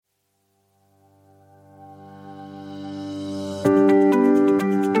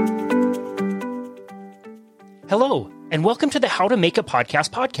Hello, and welcome to the How to Make a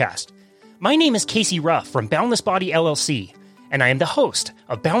podcast. My name is Casey Ruff from Boundless Body LLC, and I am the host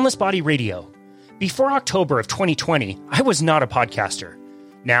of Boundless Body Radio. Before October of 2020, I was not a podcaster.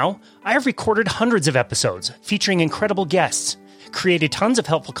 Now, I have recorded hundreds of episodes featuring incredible guests, created tons of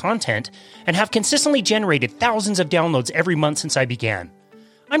helpful content, and have consistently generated thousands of downloads every month since I began.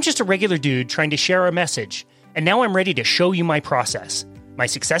 I'm just a regular dude trying to share a message, and now I'm ready to show you my process, my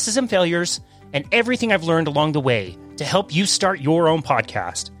successes and failures, and everything I've learned along the way to help you start your own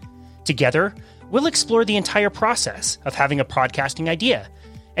podcast. Together, we'll explore the entire process of having a podcasting idea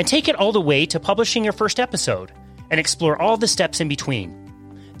and take it all the way to publishing your first episode and explore all the steps in between.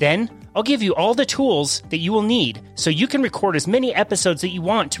 Then, I'll give you all the tools that you will need so you can record as many episodes that you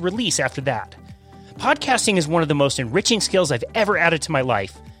want to release after that. Podcasting is one of the most enriching skills I've ever added to my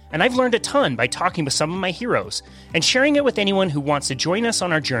life, and I've learned a ton by talking with some of my heroes and sharing it with anyone who wants to join us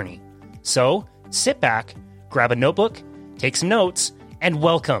on our journey. So, sit back, grab a notebook, take some notes, and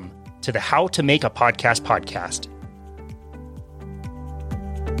welcome to the How to Make a podcast.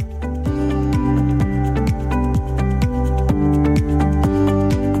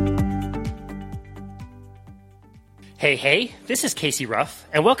 Hey, this is Casey Ruff,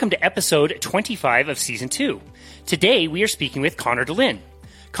 and welcome to episode 25 of Season 2. Today, we are speaking with Connor Dehlin.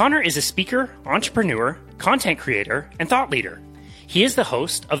 Connor is a speaker, entrepreneur, content creator, and thought leader. He is the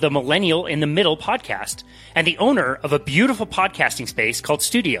host of the Millennial in the Middle podcast and the owner of a beautiful podcasting space called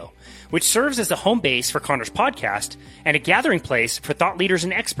Studio, which serves as the home base for Connor's podcast and a gathering place for thought leaders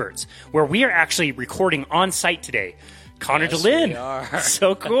and experts, where we are actually recording on site today. Connor Dehlin. We are.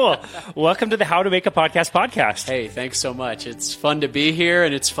 So cool. Welcome to the How to Make a podcast. Hey, thanks so much. It's fun to be here,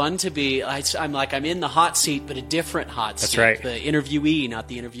 and it's fun to be, I'm in the hot seat, but a different hot seat. That's right. The interviewee, not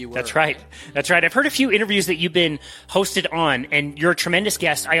the interviewer. That's right. I've heard a few interviews that you've been hosted on, and you're a tremendous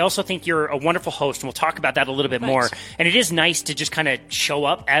guest. I also think you're a wonderful host, and we'll talk about that a little bit more. And it is nice to just kind of show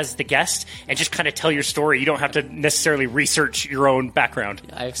up as the guest and just kind of tell your story. You don't have to necessarily research your own background.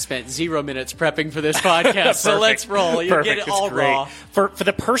 I've spent 0 minutes prepping for this podcast, so let's roll. You get it all raw. For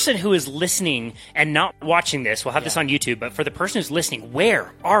the person who is listening and not watching this, we'll have this on YouTube, but for the person who's listening,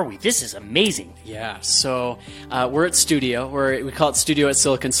 where are we? This is amazing. Yeah, so we're at Studio. We call it Studio at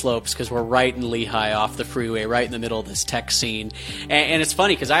Silicon Slopes because we're right in Lehigh off the freeway, right in the middle of this tech scene. And it's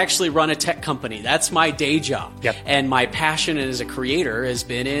funny because I actually run a tech company. That's my day job. Yep. And my passion as a creator has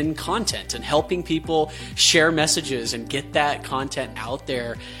been in content and helping people share messages and get that content out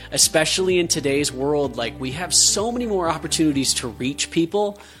there, especially in today's world. Like, we have so many more opportunities to reach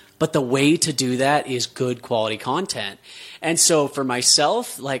people, but the way to do that is good quality content. And so for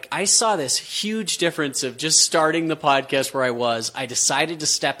myself, I saw this huge difference of just starting the podcast where I was. I decided to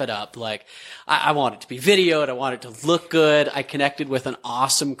step it up. I want it to be videoed. I want it to look good. I connected with an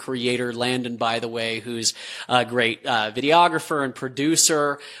awesome creator, Landon, by the way, who's a great videographer and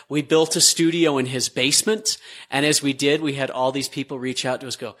producer. We built a studio in his basement. And as we did, we had all these people reach out to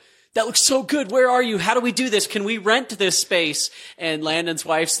us, go, "That looks so good. Where are you? How do we do this? Can we rent this space?" And Landon's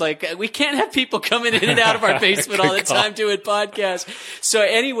wife's like, "We can't have people coming in and out of our basement all the time doing podcasts." So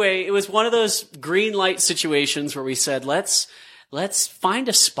anyway, it was one of those green light situations where we said, let's find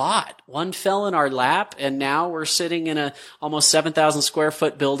a spot. One fell in our lap, and now we're sitting in a almost 7,000 square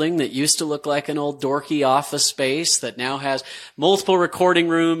foot building that used to look like an old dorky office space that now has multiple recording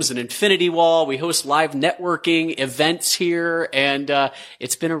rooms, an infinity wall. We host live networking events here, and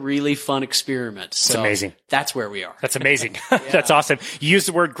it's been a really fun experiment. It's amazing. That's where we are. That's amazing. Yeah. That's awesome. You used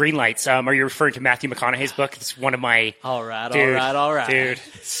the word green lights. Are you referring to Matthew McConaughey's book? It's one of my... All right. Dude,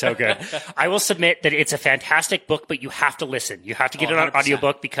 so good. I will submit that it's a fantastic book, but you have to listen. You have to get it on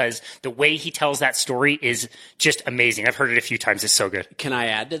audiobook because the way he tells that story is just amazing. I've heard it a few times. It's so good. Can I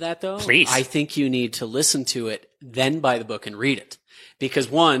add to that, though? Please. I think you need to listen to it, then buy the book and read it. Because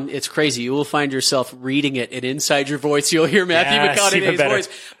one, it's crazy. You will find yourself reading it, and inside your voice, you'll hear Matthew McConaughey's voice.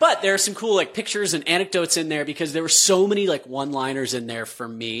 But there are some cool pictures and anecdotes in there because there were so many one-liners in there for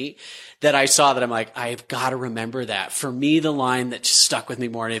me that I saw that I'm like, I've got to remember that. For me, the line that just stuck with me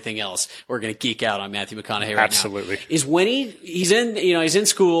more than anything else, we're going to geek out on Matthew McConaughey Absolutely. Now, is when he's in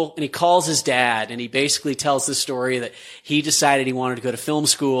school and he calls his dad and he basically tells the story that he decided he wanted to go to film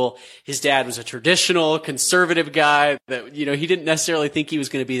school. His dad was a traditional conservative guy that, he didn't necessarily think he was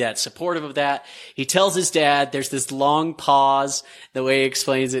going to be that supportive of that. He tells his dad, there's this long pause, the way he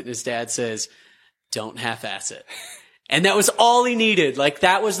explains it, and his dad says, "Don't half-ass it." And that was all he needed.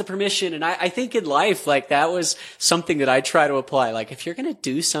 That was the permission. And I think in life, that was something that I try to apply. If you're going to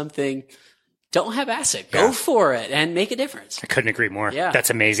do something, don't have asset. Go for it and make a difference. I couldn't agree more. Yeah. That's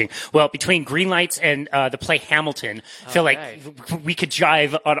amazing. Well, between Green Lights and the play Hamilton, I feel like we could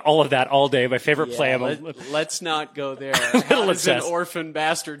jive on all of that all day. My favorite play. Let's not go there. How is an orphan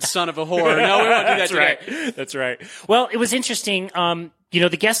bastard son of a whore? No, we won't do that today. Right. That's right. Well, it was interesting.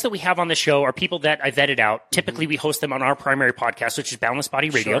 The guests that we have on the show are people that I vetted out. Typically, we host them on our primary podcast, which is Boundless Body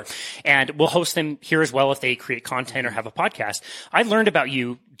Radio. Sure. And we'll host them here as well if they create content or have a podcast. I learned about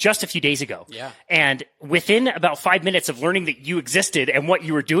you just a few days ago. Yeah. And within about 5 minutes of learning that you existed and what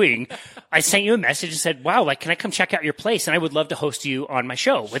you were doing, I sent you a message and said, wow, can I come check out your place? And I would love to host you on my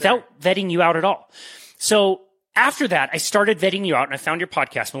show without vetting you out at all. So after that, I started vetting you out and I found your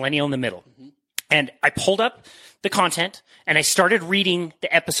podcast, Millennial in the Middle. Mm-hmm. And I pulled up the content and I started reading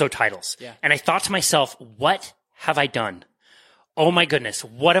the episode titles. Yeah. And I thought to myself, what have I done? Oh my goodness,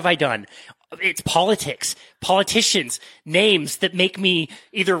 what have I done? It's politics, politicians, names that make me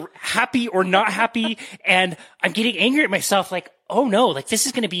either happy or not happy. And I'm getting angry at myself like, oh no, this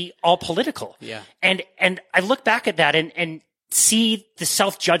is going to be all political. Yeah. And I look back at that and see the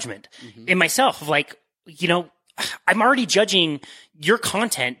self-judgment in myself of I'm already judging your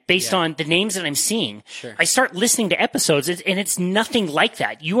content based on the names that I'm seeing. Sure. I start listening to episodes and it's nothing like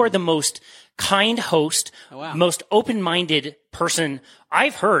that. You are the most kind host, most open-minded person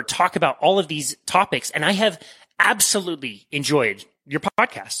I've heard talk about all of these topics. And I have absolutely enjoyed your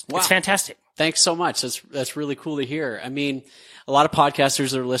podcast. Wow. It's fantastic. Thanks so much. That's really cool to hear. I mean, a lot of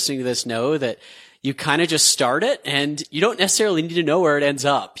podcasters that are listening to this know that you kind of just start it and you don't necessarily need to know where it ends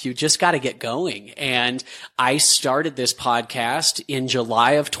up. You just got to get going. And I started this podcast in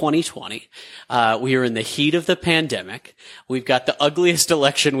July of 2020. We are in the heat of the pandemic. We've got the ugliest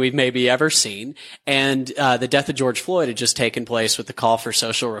election we've maybe ever seen. And the death of George Floyd had just taken place with the call for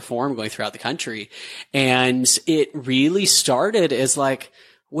social reform going throughout the country. And it really started as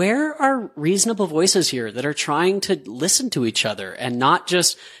where are reasonable voices here that are trying to listen to each other and not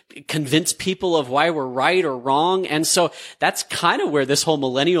just convince people of why we're right or wrong? And so that's kind of where this whole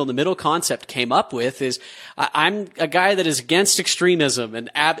millennial in the middle concept came up with is I'm a guy that is against extremism and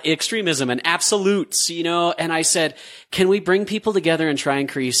absolutes, and I said, can we bring people together and try and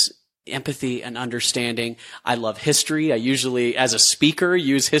increase empathy and understanding? I love history. I usually, as a speaker,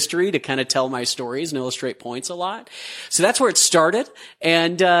 use history to kind of tell my stories and illustrate points a lot. So that's where it started.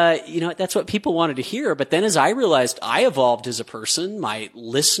 And, that's what people wanted to hear. But then as I realized I evolved as a person, my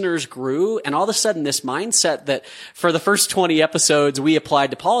listeners grew. And all of a sudden this mindset that for the first 20 episodes we applied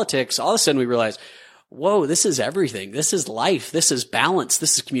to politics, all of a sudden we realized, whoa, this is everything. This is life. This is balance.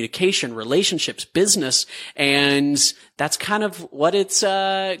 This is communication, relationships, business. And that's kind of what it's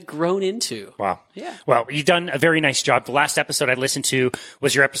grown into. Wow. Yeah. Well, you've done a very nice job. The last episode I listened to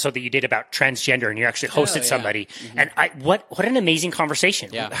was your episode that you did about transgender and you actually hosted somebody. Mm-hmm. And what an amazing conversation.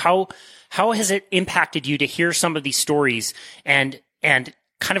 Yeah. How has it impacted you to hear some of these stories and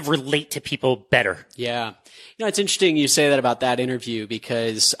kind of relate to people better? Yeah. It's interesting you say that about that interview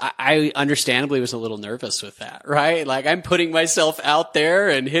because I understandably was a little nervous with that, right? I'm putting myself out there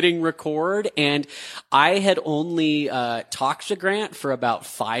and hitting record, and I had only talked to Grant for about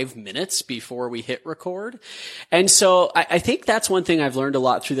 5 minutes before we hit record. And so I think that's one thing I've learned a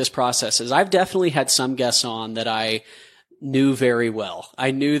lot through this process is I've definitely had some guests on that I knew very well. I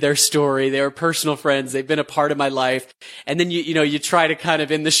knew their story. They were personal friends. They've been a part of my life. And then you try to kind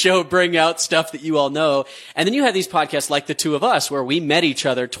of in the show bring out stuff that you all know. And then you have these podcasts like the two of us where we met each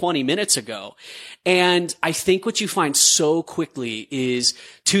other 20 minutes ago. And I think what you find so quickly is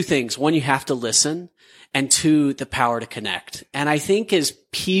two things. One, you have to listen. And two, the power to connect. And I think as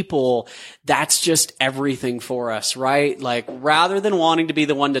people, that's just everything for us, right? Rather than wanting to be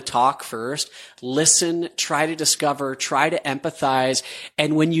the one to talk first, listen, try to discover, try to empathize.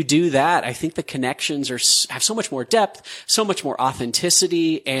 And when you do that, I think the connections have so much more depth, so much more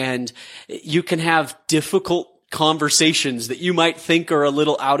authenticity, and you can have difficult conversations that you might think are a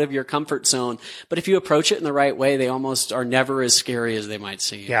little out of your comfort zone. But if you approach it in the right way, they almost are never as scary as they might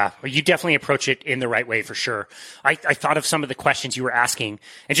seem. Yeah, well, you definitely approach it in the right way for sure. I thought of some of the questions you were asking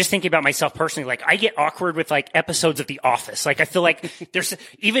and just thinking about myself personally, I get awkward with episodes of The Office. I feel like there's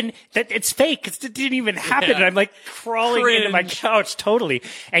even that it's fake. It didn't even happen. Yeah. And I'm crawling into my couch totally.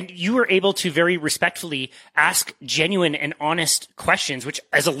 And you were able to very respectfully ask genuine and honest questions, which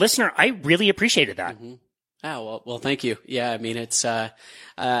as a listener, I really appreciated that. Mm-hmm. Oh, well, thank you. Yeah, I mean, it's, I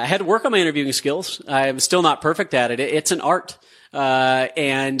had to work on my interviewing skills. I'm still not perfect at it. It's an art.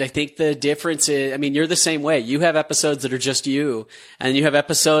 And I think the difference is, I mean, you're the same way. You have episodes that are just you, and you have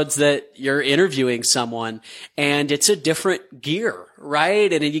episodes that you're interviewing someone, and it's a different gear,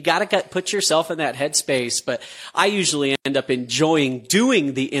 right? And you gotta put yourself in that headspace. But I usually end up enjoying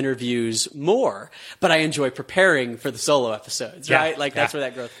doing the interviews more, but I enjoy preparing for the solo episodes, right? Like that's where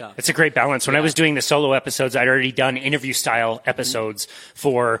that growth comes. It's a great balance. When I was doing the solo episodes, I'd already done interview style episodes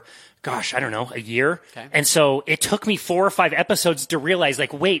for, gosh, I don't know, a year. Okay. And so it took me 4 or 5 episodes to realize,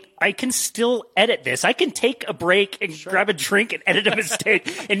 like, wait, I can still edit this. I can take a break and grab a drink and edit a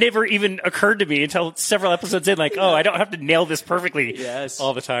mistake. It never even occurred to me until several episodes in, like, oh, I don't have to nail this perfectly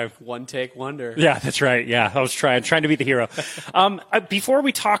all the time. One take wonder. Yeah, that's right. Yeah, I was trying to be the hero. Before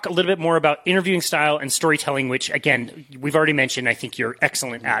we talk a little bit more about interviewing style and storytelling, which, again, we've already mentioned, I think you're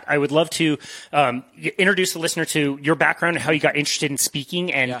excellent at, I would love to introduce the listener to your background and how you got interested in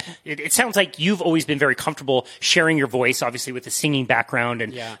speaking. And it sounds like you've always been very comfortable sharing your voice, obviously with the singing background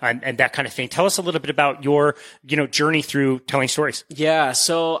and that kind of thing. Tell us a little bit about your, journey through telling stories. Yeah.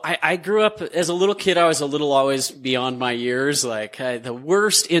 So I grew up as a little kid. I was a little always beyond my years. Like the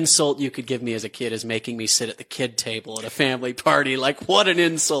worst insult you could give me as a kid is making me sit at the kid table at a family party. Like what an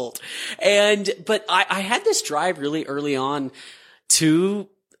insult. But I had this drive really early on to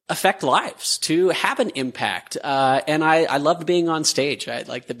affect lives, to have an impact. And I loved being on stage.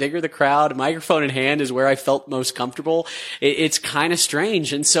 Like the bigger the crowd, microphone in hand is where I felt most comfortable. It's kind of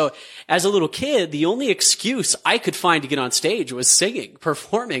strange. And so as a little kid, the only excuse I could find to get on stage was singing,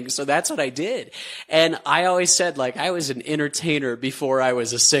 performing. So that's what I did. And I always said, like, I was an entertainer before I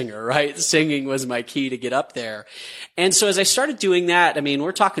was a singer, right? Singing was my key to get up there. And so as I started doing that, I mean,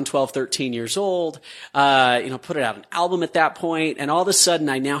 we're talking 12, 13 years old, put out an album at that point, and all of a sudden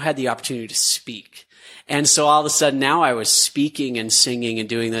I now had the opportunity to speak. And so all of a sudden now I was speaking and singing and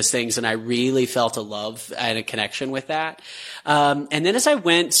doing those things, and I really felt a love and a connection with that. And then as I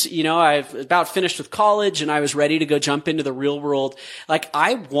went, I've about finished with college and I was ready to go jump into the real world. Like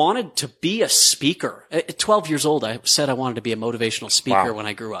I wanted to be a speaker. At 12 years old, I said I wanted to be a motivational speaker when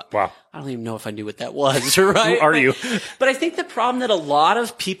I grew up. Wow. I don't even know if I knew what that was, right? Who are you? But I think the problem that a lot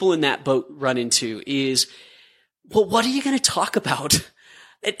of people in that boat run into is, well, what are you going to talk about?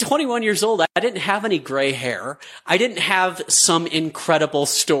 At 21 years old, I didn't have any gray hair. I didn't have some incredible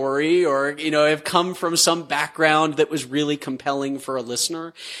story or, have come from some background that was really compelling for a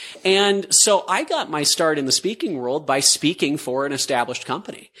listener. And so I got my start in the speaking world by speaking for an established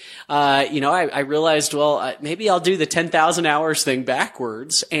company. I realized, well, maybe I'll do the 10,000 hours thing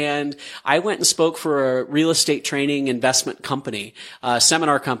backwards. And I went and spoke for a real estate training investment company,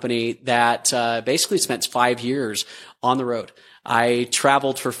 seminar company that basically spent 5 years on the road. I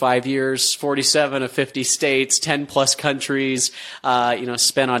traveled for 5 years, 47 of 50 states, 10 plus countries,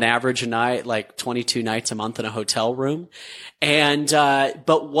 spent on average a night, like 22 nights a month in a hotel room. And,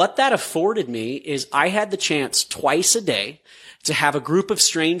 but what that afforded me is I had the chance twice a day to have a group of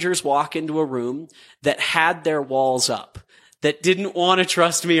strangers walk into a room that had their walls up, that didn't want to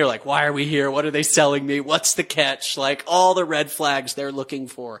trust me or like, why are we here? What are they selling me? What's the catch? Like all the red flags they're looking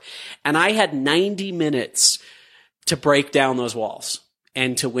for. And I had 90 minutes to break down those walls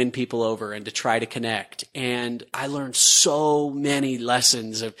and to win people over and to try to connect. And I learned so many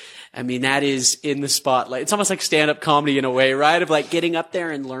lessons that is in the spotlight. It's almost like stand-up comedy in a way, right? Of like getting up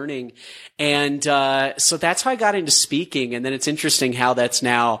there and learning. And, so that's how I got into speaking. And then it's interesting how that's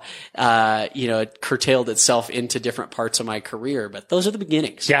now, curtailed itself into different parts of my career. But those are the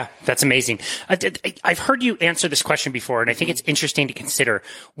beginnings. Yeah, that's amazing. I've heard you answer this question before, and I think it's interesting to consider.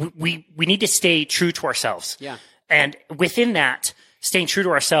 We need to stay true to ourselves. Yeah. And within that, staying true to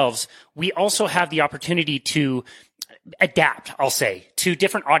ourselves, we also have the opportunity to adapt, I'll say, to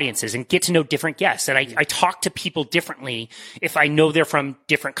different audiences and get to know different guests. And I talk to people differently if I know they're from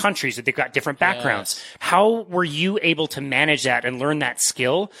different countries or they've got different backgrounds. Yes. How were you able to manage that and learn that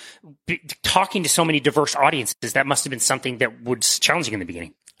skill? Talking to so many diverse audiences, that must have been something that was challenging in the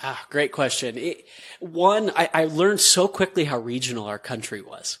beginning. Great question. I learned so quickly how regional our country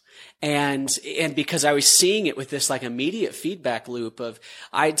was. And because I was seeing it with this like immediate feedback loop of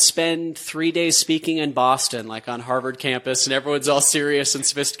I'd spend 3 days speaking in Boston, like on Harvard campus, and everyone's all serious and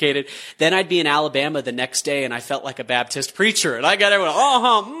sophisticated. Then I'd be in Alabama the next day and I felt like a Baptist preacher. And I got everyone,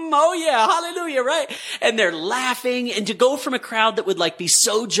 oh yeah, hallelujah, right? And they're laughing. And to go from a crowd that would like be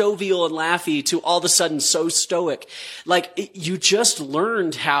so jovial and laughy to all of a sudden so stoic, you just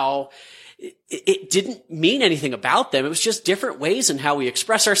learned how it didn't mean anything about them. It was just different ways in how we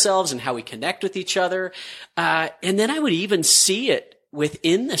express ourselves and how we connect with each other. And then I would even see it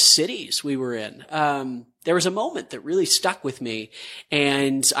within the cities we were in. there was a moment that really stuck with me.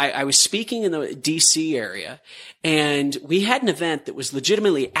 And I was speaking in the DC area, and we had an event that was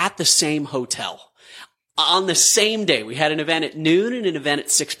legitimately at the same hotel. On the same day, we had an event at noon and an event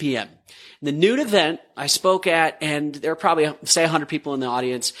at 6 p.m. The noon event I spoke at, and there were probably, say, 100 people in the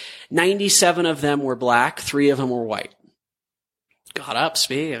audience. 97 of them were black, 3 of them were white. Got up,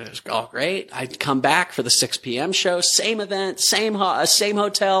 speak, it was all great. I'd come back for the 6 p.m. show, same event, same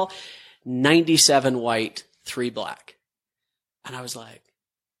hotel. 97 white, 3 black. And I was like,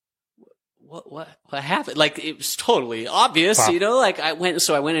 what happened? Like, it was totally obvious, wow. you know, like I went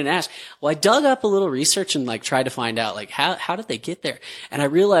in and asked, well, I dug up a little research and like tried to find out like how did they get there? And I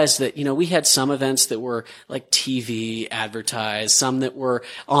realized that, you know, we had some events that were like TV advertised, some that were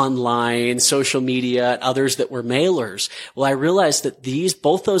online, social media, others that were mailers. Well, I realized that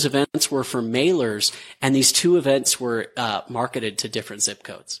both those events were for mailers, and these 2 events were marketed to different zip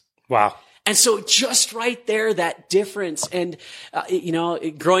codes. Wow. And so just right there, that difference. And, you know,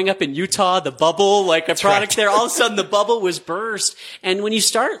 growing up in Utah, the bubble, like a product there, all of a sudden the bubble was burst. And when you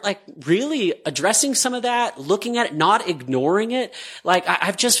start like really addressing some of that, looking at it, not ignoring it, like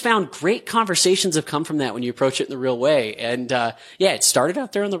I've just found great conversations have come from that when you approach it in the real way. And, it started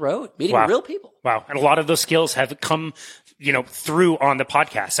out there on the road, meeting real people. Wow. And a lot of those skills have come, you know, through on the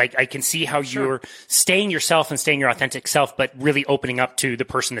podcast. I can see how you're staying yourself and staying your authentic self, but really opening up to the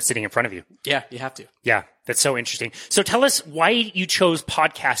person that's sitting in front of you. Yeah, you have to. Yeah, that's so interesting. So tell us why you chose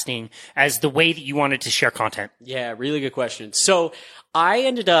podcasting as the way that you wanted to share content. Yeah, really good question. So I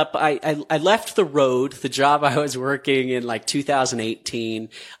ended up, I left the job I was working in like 2018,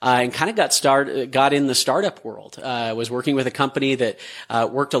 and kind of got in the startup world. I was working with a company that,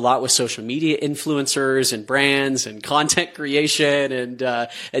 worked a lot with social media influencers and brands and content creation, and,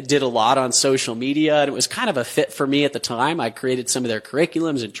 it did a lot on social media, and it was kind of a fit for me at the time. I created some of their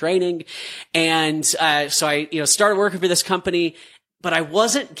curriculums and training. And, so I, you know, started working for this company, but I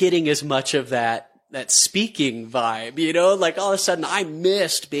wasn't getting as much of that speaking vibe, you know, like all of a sudden I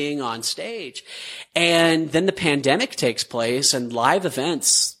missed being on stage. And then the pandemic takes place and live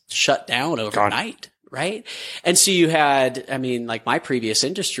events shut down overnight, right? And so you had, I mean, like my previous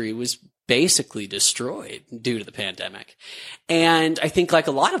industry was basically destroyed due to the pandemic. And I think like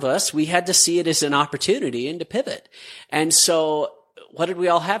a lot of us, we had to see it as an opportunity and to pivot. And so what did we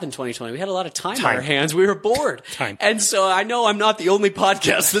all have in 2020? We had a lot of time on our hands. We were bored. And so I know I'm not the only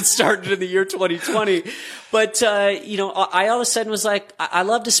podcast that started in the year 2020, but, you know, I all of a sudden was like, I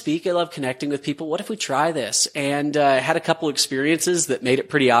love to speak. I love connecting with people. What if we try this? And, I had a couple experiences that made it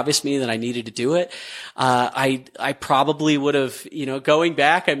pretty obvious to me that I needed to do it. I probably would have, you know, going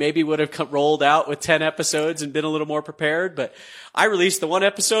back, I maybe would have rolled out with 10 episodes and been a little more prepared, but I released the 1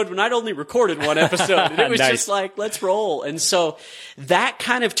 episode when I'd only recorded 1 episode, and it was just like, let's roll. And so that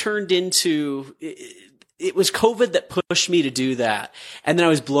kind of turned into, it was COVID that pushed me to do that. And then I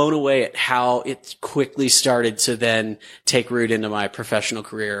was blown away at how it quickly started to then take root into my professional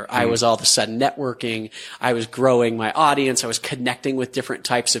career. I was all of a sudden networking. I was growing my audience. I was connecting with different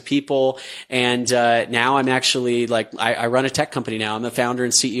types of people. And, now I'm actually like, I run a tech company now. I'm the founder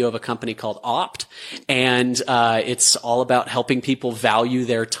and CEO of a company called Opt. And, it's all about helping people value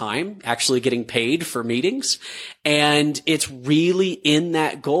their time, actually getting paid for meetings. And it's really in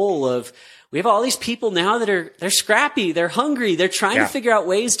that goal of, we have all these people now that they're scrappy, they're hungry, they're trying to figure out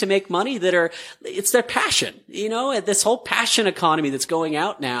ways to make money it's their passion, you know, this whole passion economy that's going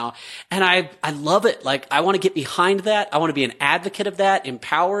out now. And I love it. Like, I want to get behind that. I want to be an advocate of that,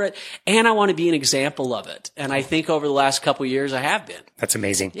 empower it, and I want to be an example of it. And I think over the last couple of years, I have been. That's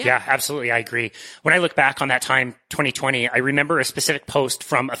amazing. Yeah, absolutely. I agree. When I look back on that time, 2020, I remember a specific post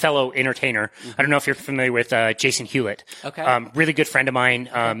from a fellow entertainer. I don't know if you're familiar with Jason Hewlett. Okay. Really good friend of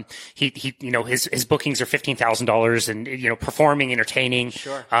mine. He you know, his bookings are $15,000 and, you know, performing, entertaining.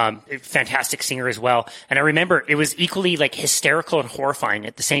 Sure. Fantastic singer as well. And I remember it was equally like hysterical and horrifying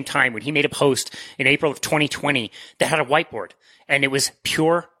at the same time when he made a post in April of 2020 that had a whiteboard, and it was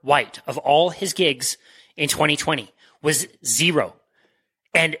pure white of all his gigs in 2020 was 0.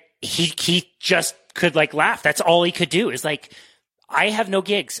 And he just could like laugh. That's all he could do is like, I have no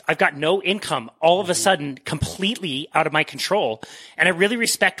gigs. I've got no income all of a sudden completely out of my control. And I really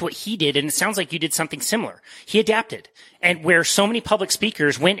respect what he did. And it sounds like you did something similar. He adapted. And where so many public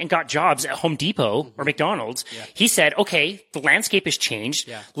speakers went and got jobs at Home Depot or McDonald's, he said, okay, the landscape has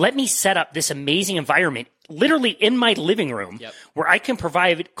changed. Let me set up this amazing environment literally in my living room where I can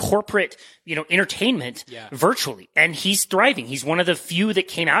provide corporate, you know, entertainment virtually. And he's thriving. He's one of the few that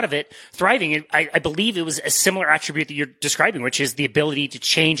came out of it thriving. And I believe it was a similar attribute that you're describing, which is the ability to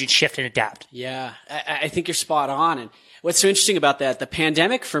change and shift and adapt. Yeah, I think you're spot on. And What's so interesting about that, the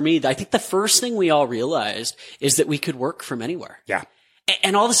pandemic for me, I think the first thing we all realized is that we could work from anywhere. Yeah.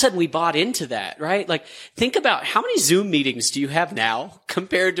 And all of a sudden we bought into that, right? Like, think about how many Zoom meetings do you have now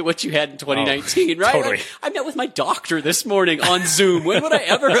compared to what you had in 2019, right? Totally. Like, I met with my doctor this morning on Zoom. When would I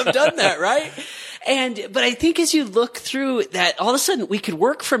ever have done that, right? But I think as you look through that, all of a sudden we could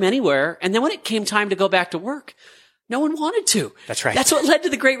work from anywhere. And then when it came time to go back to work, no one wanted to. That's right. That's what led to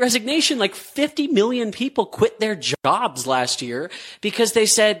the Great Resignation. Like 50 million people quit their jobs last year because they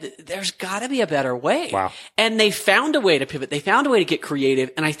said, there's gotta be a better way. Wow. And they found a way to pivot. They found a way to get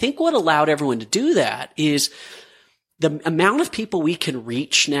creative. And I think what allowed everyone to do that is the amount of people we can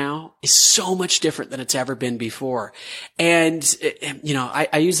reach now is so much different than it's ever been before. And,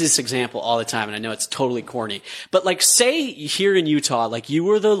 I use this example all the time, and I know it's totally corny, but like, say here in Utah, like you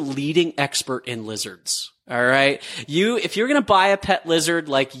were the leading expert in lizards. All right. If you're going to buy a pet lizard,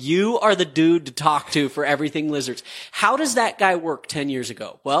 like you are the dude to talk to for everything lizards. How does that guy work 10 years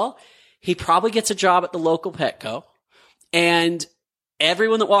ago? Well, he probably gets a job at the local Petco, and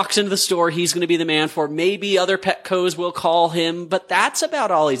everyone that walks into the store, he's going to be the man for. Maybe other Petcos will call him, but that's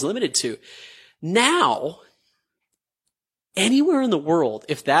about all he's limited to. Now, anywhere in the world,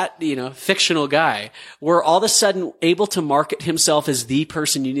 if that, fictional guy were all of a sudden able to market himself as the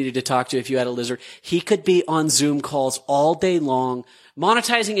person you needed to talk to if you had a lizard, he could be on Zoom calls all day long,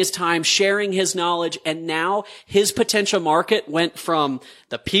 monetizing his time, sharing his knowledge, and now his potential market went from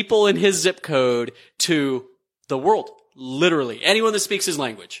the people in his zip code to the world. Literally. Anyone that speaks his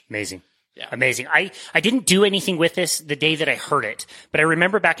language. Amazing. Yeah. Amazing. I didn't do anything with this the day that I heard it, but I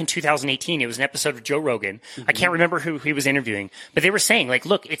remember back in 2018, it was an episode of Joe Rogan. Mm-hmm. I can't remember who he was interviewing, but they were saying, like,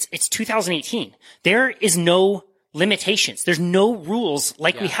 look, it's 2018. There is no limitations. There's no rules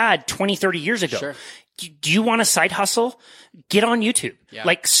like we had 20, 30 years ago. Sure. Do you want a side hustle? Get on YouTube. Yeah.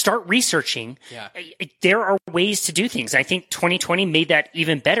 Like, start researching. Yeah. There are ways to do things. I think 2020 made that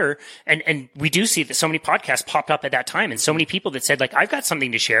even better. And we do see that so many podcasts popped up at that time, and so many people that said, like, I've got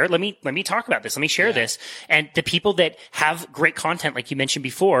something to share. Let me talk about this. Let me share this. And the people that have great content, like you mentioned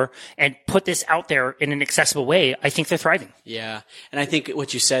before, and put this out there in an accessible way, I think they're thriving. Yeah. And I think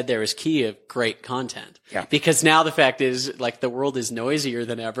what you said there is key of great content. Yeah. Because now the fact is, like, the world is noisier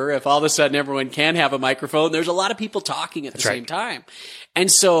than ever. If all of a sudden everyone can have a microphone, there's a lot of people talking at the same time. And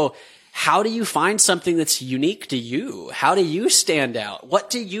so how do you find something that's unique to you? How do you stand out? What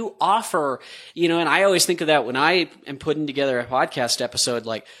do you offer? And I always think of that when I am putting together a podcast episode,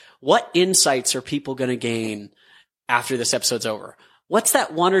 like, what insights are people going to gain after this episode's over? What's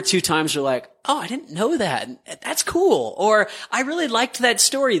that one or two times you're like, oh, I didn't know that. That's cool. Or I really liked that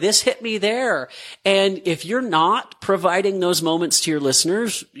story. This hit me there. And if you're not providing those moments to your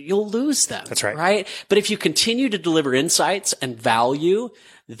listeners, you'll lose them. That's right. Right? But if you continue to deliver insights and value,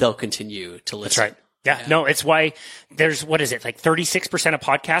 they'll continue to listen. That's right. Yeah. No, it's why there's, what is it? Like 36% of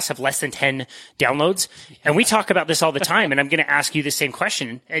podcasts have less than 10 downloads. And we talk about this all the time. And I'm going to ask you the same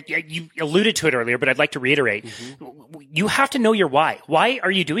question. You alluded to it earlier, but I'd like to reiterate. Mm-hmm. You have to know your why. Why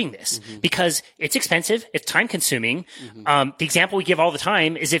are you doing this? Mm-hmm. Because it's expensive. It's time consuming. Mm-hmm. The example we give all the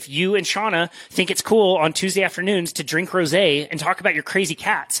time is if you and Shauna think it's cool on Tuesday afternoons to drink rosé and talk about your crazy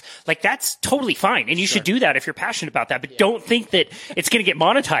cats, like, that's totally fine. And you should do that if you're passionate about that, but don't think that it's going to get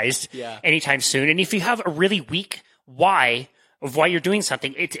monetized anytime soon. And if you have a really weak why of why you're doing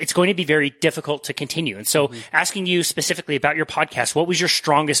something, it's going to be very difficult to continue. And so asking you specifically about your podcast, what was your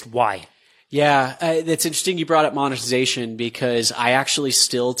strongest why? Yeah, it's interesting you brought up monetization, because I actually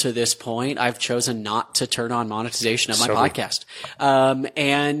still, to this point, I've chosen not to turn on monetization of my podcast.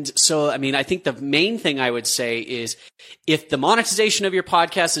 And so, I mean, I think the main thing I would say is, if the monetization of your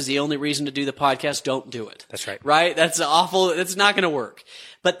podcast is the only reason to do the podcast, don't do it. That's right. Right? That's awful. That's not going to work.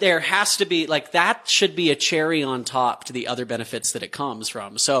 But there has to be, like, that should be a cherry on top to the other benefits that it comes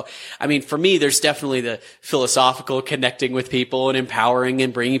from. So, I mean, for me, there's definitely the philosophical connecting with people and empowering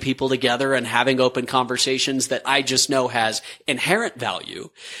and bringing people together and having open conversations that I just know has inherent value.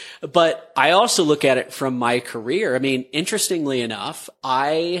 But I also look at it from my career. I mean, interestingly enough,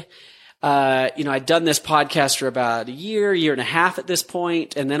 I'd done this podcast for about a year and a half at this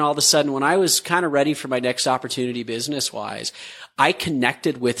point. And then all of a sudden, when I was kind of ready for my next opportunity business-wise, I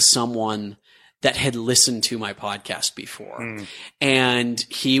connected with someone that had listened to my podcast before. And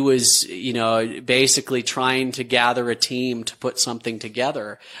he was, basically trying to gather a team to put something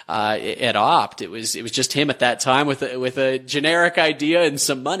together, at Opt. It was just him at that time with a generic idea and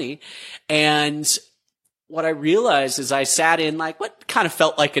some money. And what I realized is I sat in like what kind of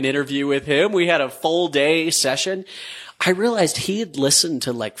felt like an interview with him. We had a full day session. I realized he had listened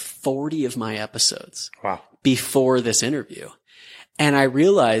to like 40 of my episodes before this interview. And I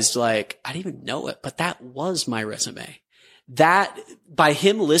realized, like, I didn't even know it, but that was my resume. that by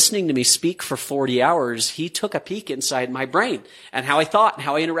him listening to me speak for 40 hours, he took a peek inside my brain and how I thought and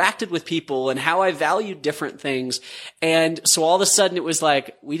how I interacted with people and how I valued different things. And so all of a sudden it was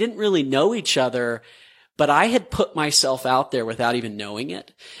like, we didn't really know each other, but I had put myself out there without even knowing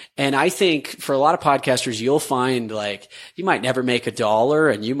it. And I think for a lot of podcasters, you'll find like you might never make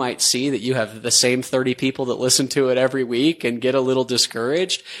 $1 and you might see that you have the same 30 people that listen to it every week and get a little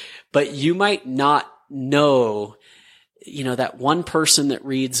discouraged, but you might not know, that one person that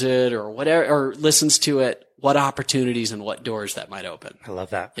reads it or whatever, or listens to it, what opportunities and what doors that might open. I love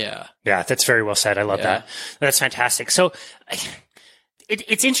that. Yeah. Yeah. That's very well said. I love that. That's fantastic. So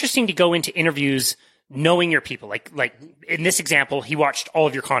it's interesting to go into interviews knowing your people. Like in this example, he watched all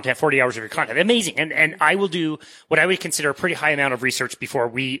of your content, 40 hours of your content. Amazing. And I will do what I would consider a pretty high amount of research before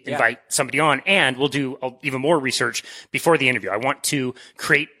we invite somebody on, and we'll do even more research before the interview. I want to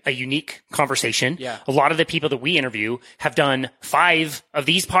create a unique conversation. Yeah. A lot of the people that we interview have done 5 of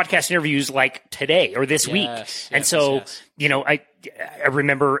these podcast interviews like today or this week. And so, I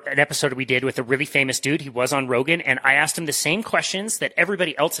remember an episode we did with a really famous dude. He was on Rogan, and I asked him the same questions that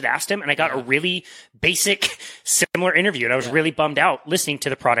everybody else had asked him, and I got a really basic, similar interview, and I was really bummed out listening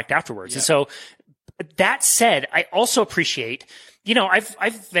to the product afterwards. And so that said, I also appreciate, I've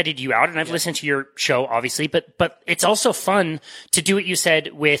vetted you out and I've listened to your show, obviously, but it's also fun to do what you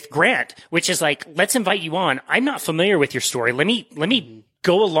said with Grant, which is like, let's invite you on. I'm not familiar with your story. Let me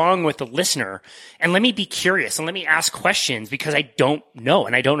go along with the listener and let me be curious and let me ask questions because I don't know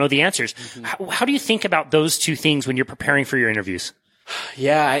and I don't know the answers. How do you think about those two things when you're preparing for your interviews?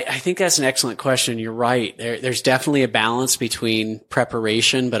 Yeah, I think that's an excellent question. You're right. There's definitely a balance between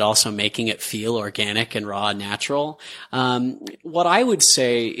preparation, but also making it feel organic and raw and natural. What I would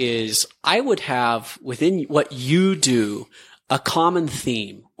say is I would have within what you do a common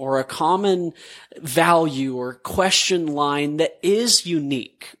theme or a common value or question line that is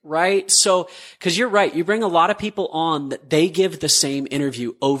unique, right? So, cause you're right. You bring a lot of people on that they give the same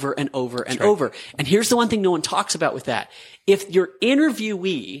interview over and over and over. And here's the one thing no one talks about with that. If your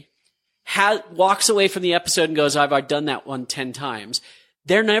interviewee walks away from the episode and goes, I've done that one 10 times,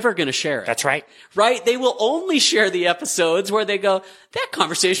 they're never going to share it. That's right. Right? They will only share the episodes where they go, that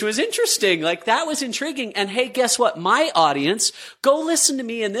conversation was interesting. Like, that was intriguing. And hey, guess what? My audience, go listen to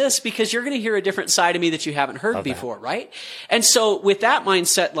me in this because you're going to hear a different side of me that you haven't heard before, right? And so with that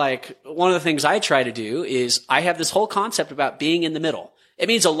mindset, like, one of the things I try to do is I have this whole concept about being in the middle. It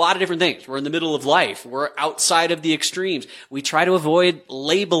means a lot of different things. We're in the middle of life. We're outside of the extremes. We try to avoid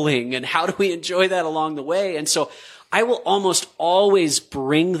labeling and how do we enjoy that along the way? And so I will almost always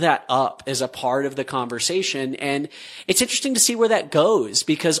bring that up as a part of the conversation. And it's interesting to see where that goes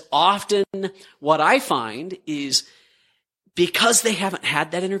because often what I find is because they haven't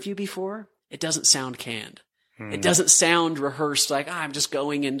had that interview before, it doesn't sound canned. It doesn't sound rehearsed like, I'm just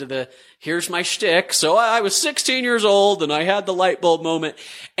going into here's my shtick. So I was 16 years old and I had the light bulb moment.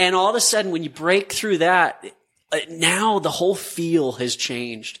 And all of a sudden when you break through that, now the whole feel has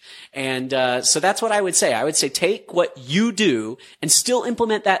changed. And so that's what I would say. I would say take what you do and still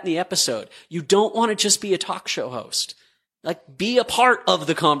implement that in the episode. You don't want to just be a talk show host. Like, be a part of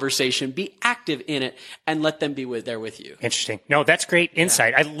the conversation, be active in it, and let them be there with you. Interesting. No, that's great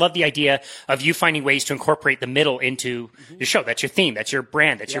insight. I love the idea of you finding ways to incorporate the middle into your show. That's your theme. That's your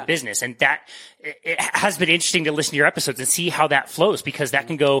brand. That's your business. And it has been interesting to listen to your episodes and see how that flows because that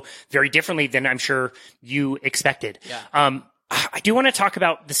can go very differently than I'm sure you expected. Yeah. I do want to talk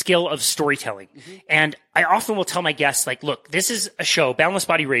about the skill of storytelling. And I often will tell my guests, like, look, this is a show, Boundless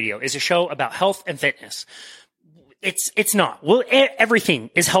Body Radio is a show about health and fitness. It's not. Well,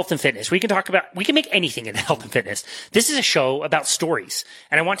 everything is health and fitness. We can make anything in health and fitness. This is a show about stories.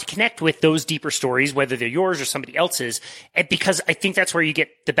 And I want to connect with those deeper stories, whether they're yours or somebody else's, because I think that's where you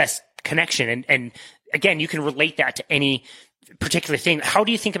get the best connection. And again, you can relate that to any particular thing. How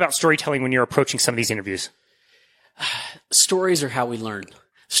do you think about storytelling when you're approaching some of these interviews? Stories are how we learn.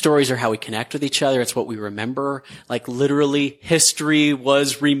 Stories are how we connect with each other. It's what we remember. Like, literally, history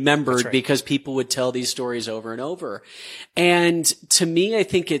was remembered because people would tell these stories over and over. And to me, I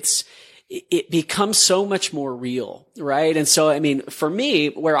think it becomes so much more real, right? And so, I mean, for me,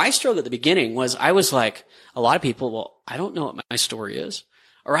 where I struggled at the beginning was I was like, a lot of people, well, I don't know what my story is,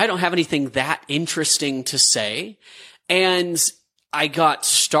 or I don't have anything that interesting to say. And I got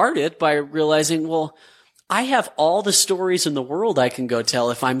started by realizing, well, I have all the stories in the world I can go tell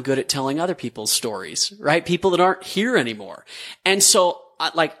if I'm good at telling other people's stories, right? People that aren't here anymore. And so,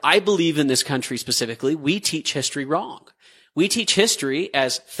 like, I believe in this country specifically, we teach history wrong. We teach history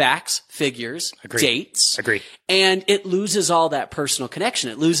as facts, figures, dates. Agreed. And it loses all that personal connection.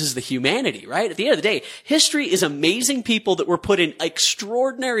 It loses the humanity, right? At the end of the day, history is amazing people that were put in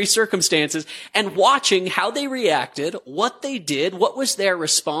extraordinary circumstances and watching how they reacted, what they did, what was their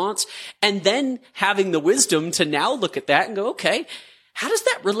response, and then having the wisdom to now look at that and go, okay, how does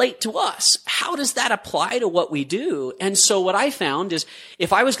that relate to us? How does that apply to what we do? And so what I found is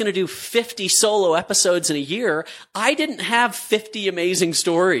if I was going to do 50 solo episodes in a year, I didn't have 50 amazing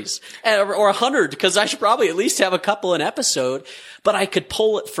stories or 100 because I should probably at least have a couple an episode, but I could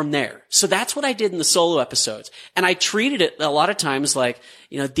pull it from there. So that's what I did in the solo episodes. And I treated it a lot of times like,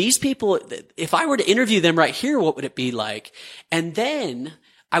 these people, if I were to interview them right here, what would it be like? And then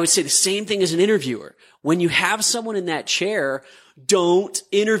I would say the same thing as an interviewer. When you have someone in that chair, don't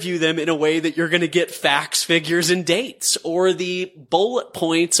interview them in a way that you're going to get facts, figures, and dates or the bullet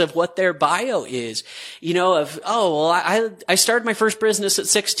points of what their bio is. I started my first business at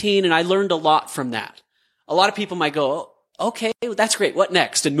 16 and I learned a lot from that. A lot of people might go, oh, okay, that's great. What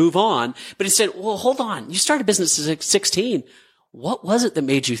next? And move on. But instead, well, hold on. You started a business at 16. What was it that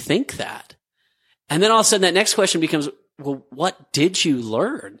made you think that? And then all of a sudden that next question becomes, well, what did you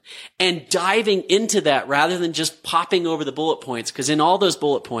learn? And diving into that rather than just popping over the bullet points, because in all those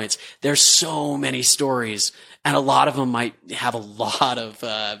bullet points, there's so many stories, and a lot of them might have a lot of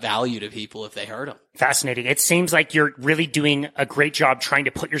value to people if they heard them. Fascinating. It seems like you're really doing a great job trying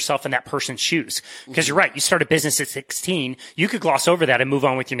to put yourself in that person's shoes. Because you're right. You start a business at 16. You could gloss over that and move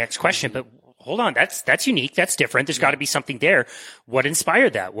on with your next question, but hold on. That's unique. That's different. There's got to be something there. What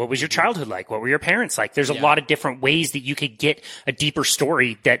inspired that? What was your childhood like? What were your parents like? There's a lot of different ways that you could get a deeper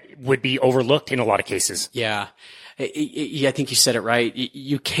story that would be overlooked in a lot of cases. Yeah. I think you said it right.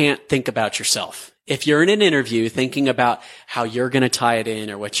 You can't think about yourself. If you're in an interview thinking about how you're going to tie it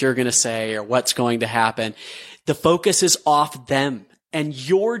in or what you're going to say or what's going to happen, the focus is off them. And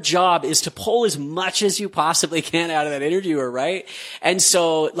your job is to pull as much as you possibly can out of that interviewer, right? And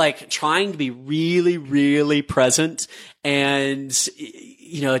so trying to be really, really present and,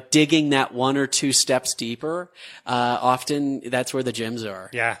 digging that one or two steps deeper, often that's where the gems are.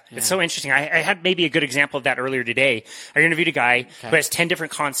 Yeah. It's so interesting. I had maybe a good example of that earlier today. I interviewed a guy who has 10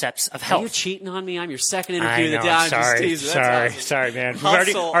 different concepts of health. Are you cheating on me? I'm your second interview of the day. Sorry, man.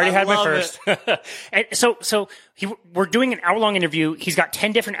 We've already had my first. And so we're doing an hour-long interview. He's got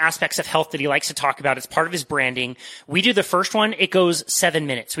 10 different aspects of health that he likes to talk about. It's part of his branding. We do the first one, it goes 7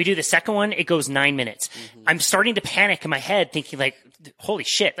 minutes. We do the second one, it goes 9 minutes. Mm-hmm. I'm starting to panic in my head thinking holy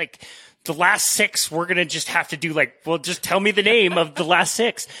shit, the last 6, we're going to just have to do just tell me the name of the last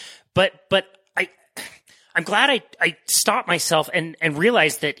 6. But I'm glad I stopped myself and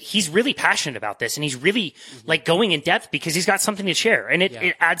realized that he's really passionate about this and he's really going in depth because he's got something to share and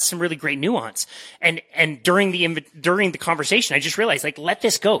it adds some really great nuance. And during the conversation, I just realized let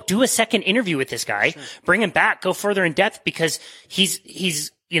this go. Do a second interview with this guy, bring him back, go further in depth because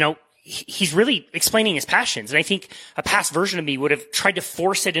he's really explaining his passions. And I think a past version of me would have tried to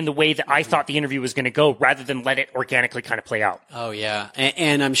force it in the way that I thought the interview was going to go rather than let it organically kind of play out. Oh, yeah.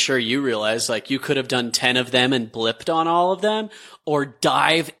 And I'm sure you realize you could have done 10 of them and blipped on all of them or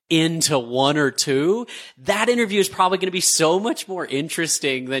dive into 1 or 2. That interview is probably going to be so much more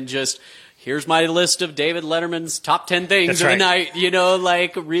interesting than just, here's my list of David Letterman's top 10 things of the night.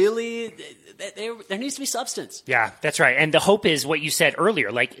 Really, there needs to be substance. Yeah, that's right. And the hope is what you said earlier.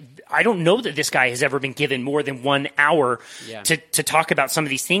 I don't know that this guy has ever been given more than 1 hour to talk about some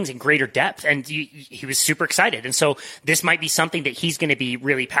of these things in greater depth. And he was super excited. And so this might be something that he's going to be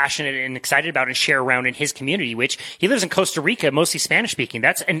really passionate and excited about and share around in his community, which he lives in Costa Rica, mostly Spanish speaking.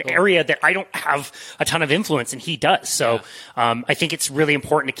 That's an area that I don't have a ton of influence and he does. So I think it's really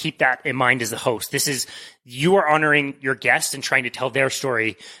important to keep that in mind as the host. You are honoring your guest and trying to tell their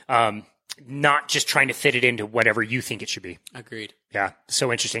story, not just trying to fit it into whatever you think it should be. Agreed. Yeah.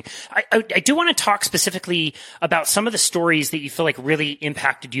 So interesting. I do want to talk specifically about some of the stories that you feel really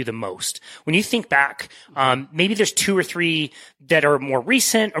impacted you the most. When you think back, maybe there's 2 or 3 that are more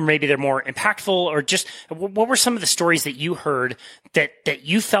recent or maybe they're more impactful or just what were some of the stories that you heard that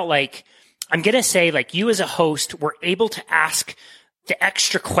you felt I'm going to say you as a host were able to ask the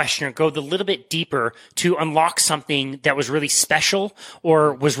extra question or go the little bit deeper to unlock something that was really special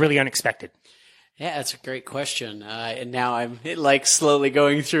or was really unexpected? Yeah, that's a great question. And now I'm slowly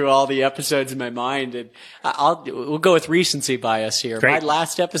going through all the episodes in my mind, and we'll go with recency bias here. Great. My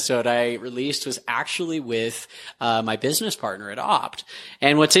last episode I released was actually with my business partner at Opt.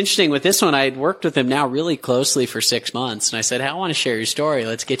 And what's interesting with this one, I had worked with him now really closely for 6 months, and I said, "Hey, I want to share your story.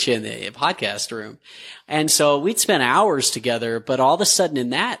 Let's get you in the podcast room." And so we'd spend hours together, but all of a sudden in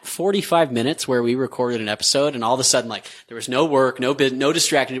that 45 minutes where we recorded an episode, and all of a sudden, like, there was no work, no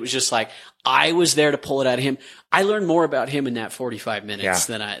distraction. It was just like, I was there to pull it out of him. I learned more about him in that 45 minutes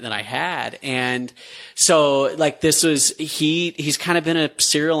than I had. And so, like, this was, he's kind of been a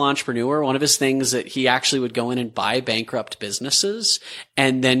serial entrepreneur. One of his things that he actually would go in and buy bankrupt businesses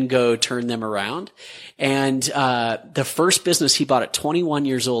and then go turn them around. And, the first business he bought at 21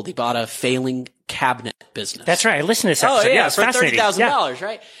 years old, he bought a failing cabinet business. That's right. I listened to this episode. Oh, yeah, it's for $30,000, Yeah.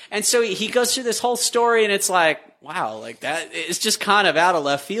 right? And so he goes through this whole story, and it's like, wow, like that, it's just kind of out of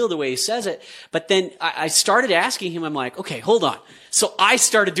left field the way he says it. But then I started asking him, I'm like, okay, hold on. So I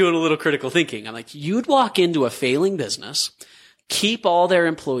started doing a little critical thinking. I'm like, you'd walk into a failing business, keep all their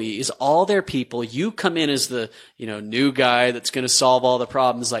employees, all their people. You come in as the, new guy that's going to solve all the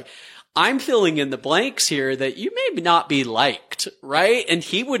problems. Like, I'm filling in the blanks here that you may not be liked, right? And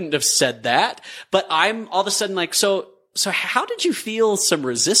he wouldn't have said that, but I'm all of a sudden like, so how did you feel some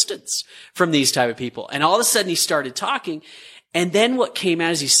resistance from these type of people? And all of a sudden he started talking. And then what came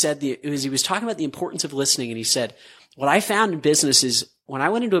out is he was talking about the importance of listening. And he said, what I found in business is when I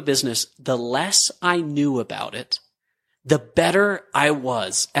went into a business, the less I knew about it, the better I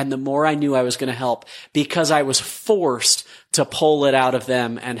was. And the more I knew I was going to help, because I was forced to pull it out of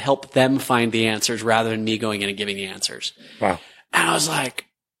them and help them find the answers rather than me going in and giving the answers. Wow. And I was like,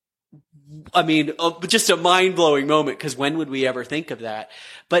 just a mind-blowing moment, because when would we ever think of that?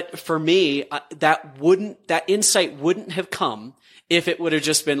 But for me, that insight wouldn't have come if it would have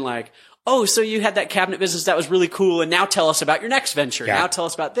just been like, oh, so you had that cabinet business, that was really cool, and now tell us about your next venture. Yeah. Now tell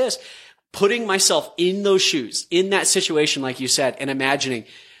us about this. Putting myself in those shoes, in that situation, like you said, and imagining,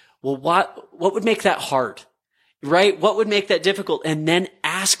 well, what would make that hard? Right? What would make that difficult? And then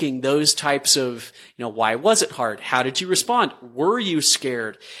asking those types of, why was it hard? How did you respond? Were you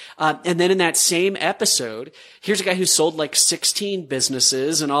scared? And then in that same episode, here's a guy who sold like 16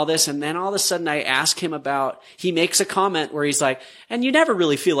 businesses and all this. And then all of a sudden I ask him he makes a comment where he's like, and you never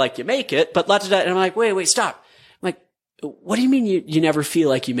really feel like you make it, but and I'm like, wait, stop. I'm like, what do you mean you never feel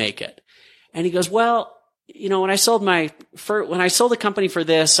like you make it? And he goes, well, when I sold the company for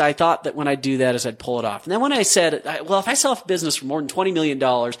this, I thought that when I do that is I'd pull it off. And then when I said, well, if I sell a business for more than $20 million,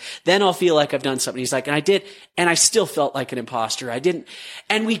 then I'll feel like I've done something. He's like, and I did, and I still felt like an imposter. I didn't.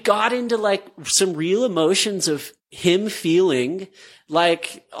 And we got into like some real emotions of him feeling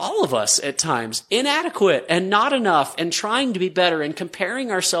like all of us at times inadequate and not enough and trying to be better and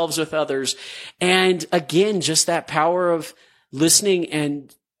comparing ourselves with others. And again, just that power of listening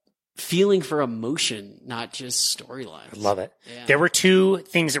and feeling for emotion, not just storylines. I love it. Yeah. There were two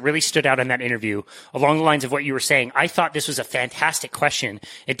things that really stood out in that interview along the lines of what you were saying. I thought this was a fantastic question.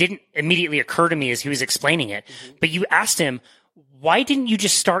 It didn't immediately occur to me as he was explaining it, but you asked him, why didn't you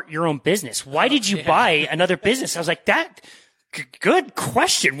just start your own business? Why did you buy another business? I was like, good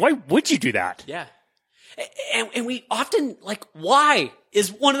question. Why would you do that? Yeah. And we often, like, why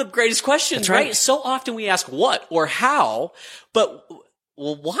is one of the greatest questions, right? So often we ask what or how, but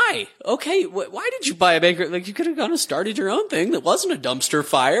well, why? Okay, why did you buy a bakery? Like, you could have gone and started your own thing that wasn't a dumpster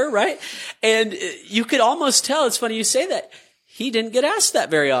fire, right? And you could almost tell, it's funny you say that, he didn't get asked that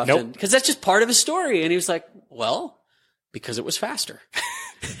very often. Because that's just part of his story. And he was like, well, because it was faster.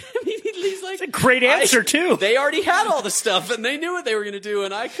 I mean, he's like, it's a great answer, too. They already had all the stuff, and they knew what they were going to do,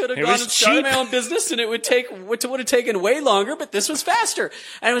 and I could have gone and started my own business, and it would have taken way longer, but this was faster.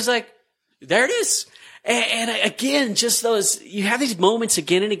 And I was like, there it is. And again, just you have these moments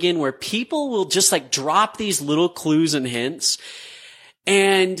again and again where people will just like drop these little clues and hints.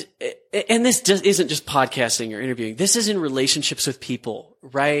 And this isn't just podcasting or interviewing. This is in relationships with people,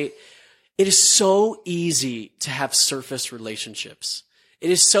 right? It is so easy to have surface relationships.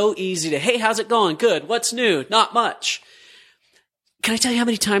 It is so easy to, hey, how's it going? Good. What's new? Not much. Can I tell you how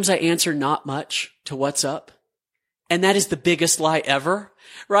many times I answer not much to what's up? And that is the biggest lie ever,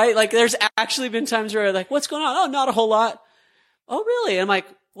 right? Like, there's actually been times where I'm like, what's going on? Oh, not a whole lot. Oh, really? And I'm like,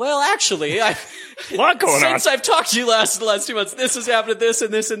 well, actually, a lot going on. Since I've talked to you the last 2 months, this has happened, this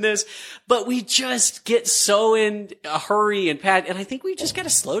and this and this. But we just get so in a hurry and I think we just got to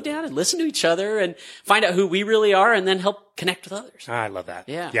slow down and listen to each other and find out who we really are and then help connect with others. I love that.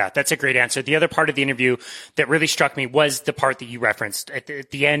 Yeah, that's a great answer. The other part of the interview that really struck me was the part that you referenced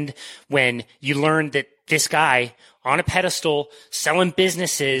at the end when you learned that this guy on a pedestal, selling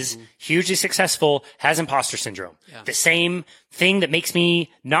businesses, hugely successful, has imposter syndrome. Yeah. The same thing that makes me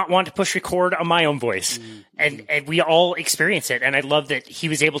not want to push record on my own voice. And we all experience it. And I love that he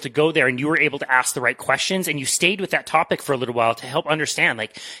was able to go there and you were able to ask the right questions and you stayed with that topic for a little while to help understand.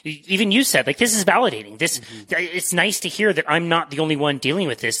 Like, even you said, like, this is validating. It's nice to hear hear that I'm not the only one dealing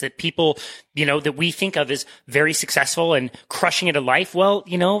with this, that people, that we think of as very successful and crushing it in life, well,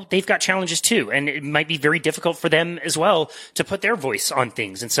 they've got challenges too. And it might be very difficult for them as well to put their voice on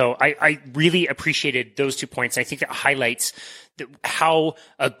things. And so I really appreciated those 2 points. I think that highlights how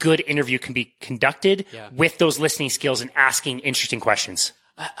a good interview can be conducted with those listening skills and asking interesting questions.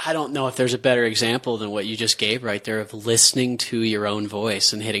 I don't know if there's a better example than what you just gave right there of listening to your own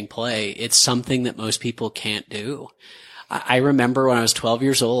voice and hitting play. It's something that most people can't do. I remember when I was 12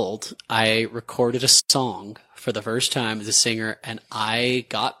 years old, I recorded a song for the first time as a singer, and I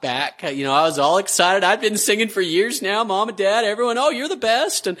got back, I was all excited. I'd been singing for years now, mom and dad, everyone, oh, you're the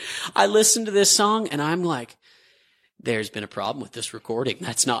best. And I listened to this song and I'm like, there's been a problem with this recording.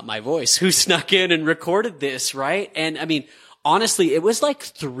 That's not my voice. Who snuck in and recorded this, right? And honestly, it was like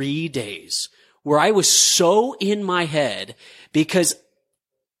 3 days where I was so in my head because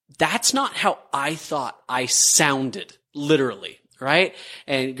that's not how I thought I sounded, literally, right?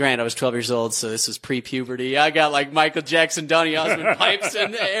 And granted, I was 12 years old, so this was pre-puberty. I got like Michael Jackson, Donny Osmond pipes in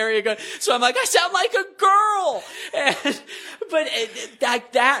the area going. So I'm like, I sound like a girl. But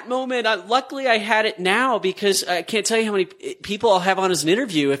that moment, luckily I had it now because I can't tell you how many people I'll have on as an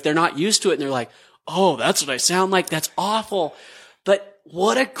interview if they're not used to it and they're like, oh, that's what I sound like. That's awful. But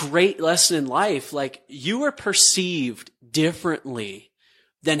what a great lesson in life. Like, you are perceived differently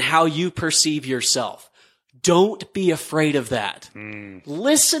than how you perceive yourself. Don't be afraid of that.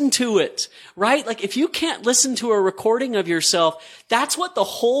 Listen to it, right? Like, if you can't listen to a recording of yourself, that's what the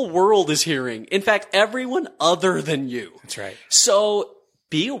whole world is hearing. In fact, everyone other than you. That's right. So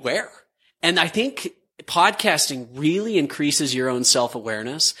be aware. And I think podcasting really increases your own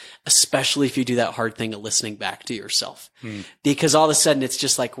self-awareness, especially if you do that hard thing of listening back to yourself. Because all of a sudden it's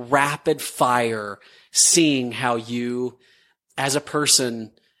just like rapid fire seeing how you as a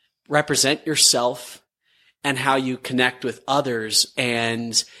person represent yourself and how you connect with others.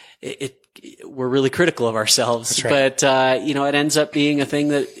 And we're really critical of ourselves, That's right. but it ends up being a thing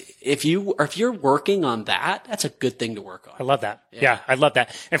that if you're working on that, that's a good thing to work on. I love that. Yeah, I love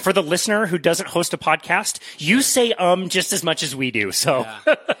that. And for the listener who doesn't host a podcast, you say just as much as we do. So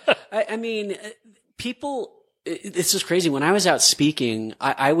people, this is crazy. When I was out speaking,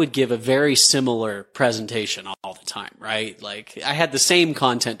 I would give a very similar presentation all the time, right? Like, I had the same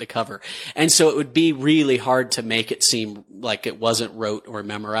content to cover. And so it would be really hard to make it seem like it wasn't rote or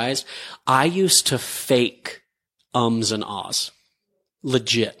memorized. I used to fake ums and ahs.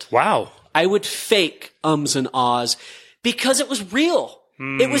 Legit. Wow. I would fake ums and ahs because it was real.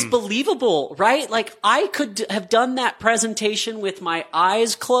 It was believable, right? Like, I could have done that presentation with my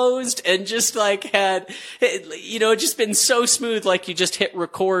eyes closed and just like had, just been so smooth, like you just hit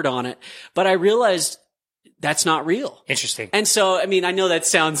record on it. But I realized that's not real. Interesting. And so, I know that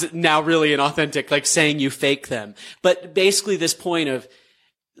sounds now really inauthentic, like saying you fake them. But basically this point of,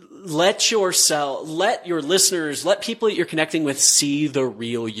 let your listeners, let people that you're connecting with see the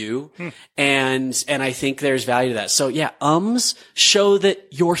real you. And I think there's value to that. So yeah, ums show that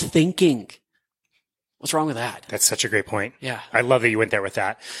you're thinking. What's wrong with that? That's such a great point. Yeah. I love that you went there with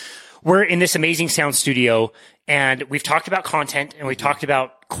that. We're in this amazing sound studio and we've talked about content and we talked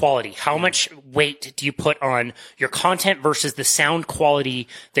about quality. How much weight do you put on your content versus the sound quality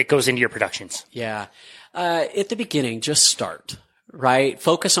that goes into your productions? Yeah. At the beginning, just start. Right?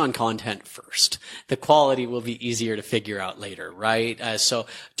 Focus on content first. The quality will be easier to figure out later, right? So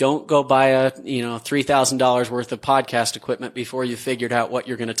don't go buy a, $3,000 worth of podcast equipment before you figured out what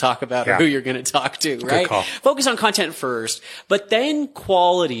you're going to talk about or who you're going to talk to, right? Focus on content first, but then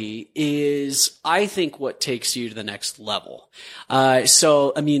quality is, I think, what takes you to the next level.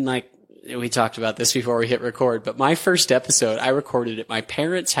 We talked about this before we hit record, but my first episode, I recorded at my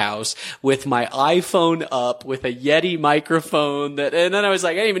parents' house with my iPhone up with a Yeti microphone and then I was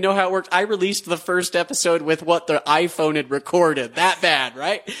like, I didn't even know how it worked. I released the first episode with what the iPhone had recorded. That bad,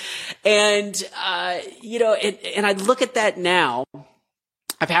 right? And, and I look at that now.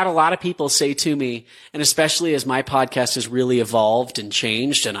 I've had a lot of people say to me, and especially as my podcast has really evolved and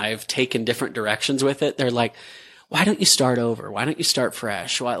changed and I've taken different directions with it, they're like, why don't you start over? Why don't you start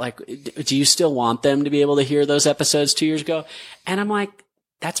fresh? Do you still want them to be able to hear those episodes 2 years ago? And I'm like,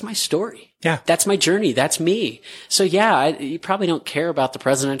 that's my story. Yeah. That's my journey. That's me. So yeah, you probably don't care about the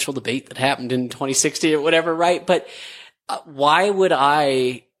presidential debate that happened in 2016 or whatever, right? But why would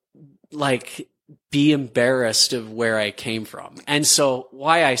I be embarrassed of where I came from? And so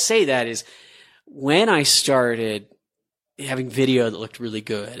why I say that is when I started having video that looked really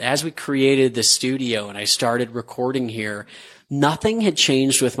good, as we created the studio and I started recording here, nothing had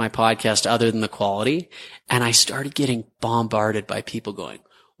changed with my podcast other than the quality. And I started getting bombarded by people going,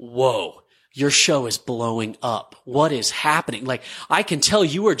 whoa, your show is blowing up. What is happening? Like, I can tell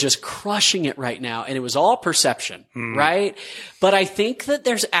you are just crushing it right now. And it was all perception, right? But I think that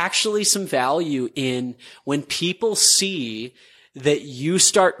there's actually some value in when people see that you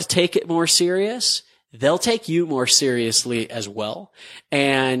start to take it more serious, they'll take you more seriously as well.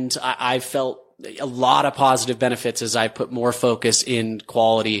 And I felt a lot of positive benefits as I put more focus in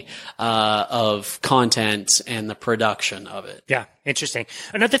quality of content and the production of it. Yeah, interesting.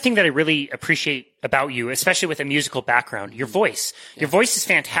 Another thing that I really appreciate about you, especially with a musical background, your voice. Your voice is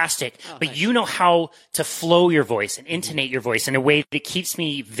fantastic, but thanks. you know how to flow your voice and intonate your voice in a way that keeps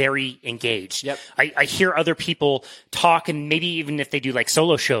me very engaged. Yep. I hear other people talk, and maybe even if they do like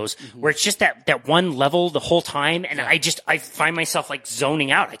solo shows, where it's just that one level the whole time, and I find myself like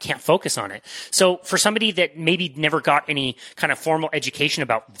zoning out. I can't focus on it. So for somebody that maybe never got any kind of formal education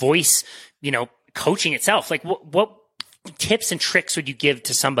about voice, coaching itself, like what tips and tricks would you give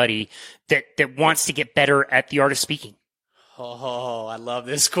to somebody that wants to get better at the art of speaking? Oh, I love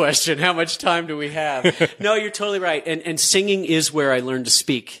this question. How much time do we have? No, you're totally right. And singing is where I learned to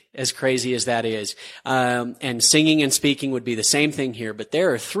speak, as crazy as that is. And singing and speaking would be the same thing here, but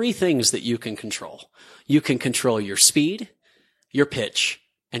there are 3 things that you can control. You can control your speed, your pitch,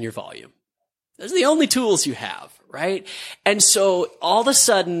 and your volume. Those are the only tools you have, right? And so all of a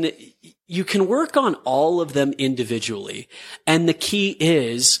sudden, you can work on all of them individually. And the key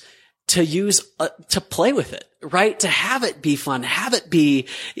is to to play with it, right? To have it be fun, have it be,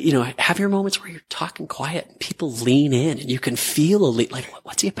 have your moments where you're talking quiet and people lean in and you can feel like,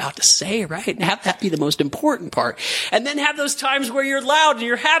 what's he about to say, right? And have that be the most important part. And then have those times where you're loud and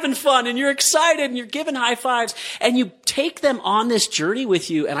you're having fun and you're excited and you're giving high fives and you take them on this journey with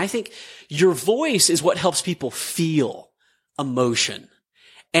you. And I think your voice is what helps people feel emotion.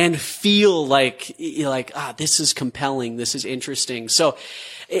 And feel like, this is compelling. This is interesting. So,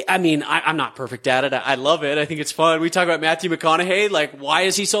 I mean, I'm not perfect at it. I love it. I think it's fun. We talk about Matthew McConaughey. Like, why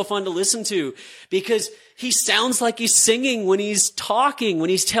is he so fun to listen to? Because he sounds like he's singing when he's talking, when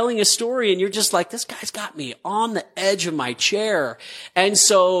he's telling a story. And you're just like, this guy's got me on the edge of my chair. And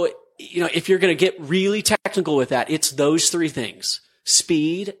so, if you're going to get really technical with that, it's those 3 things: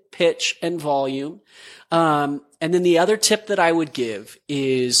 speed, pitch, and volume. And then the other tip that I would give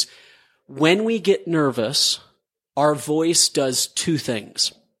is when we get nervous, our voice does 2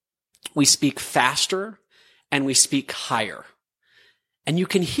 things. We speak faster and we speak higher. And you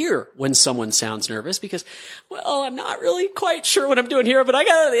can hear when someone sounds nervous because, I'm not really quite sure what I'm doing here, but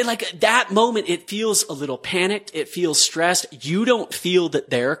that moment, it feels a little panicked. It feels stressed. You don't feel that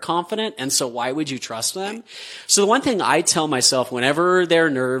they're confident. And so why would you trust them? So the one thing I tell myself whenever there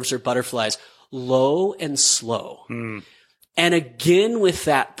are nerves or butterflies, low and slow. And again, with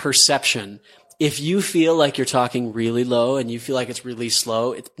that perception, if you feel like you're talking really low and you feel like it's really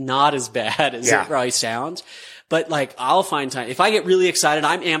slow, it's not as bad as it probably sounds. But I'll find time. If I get really excited,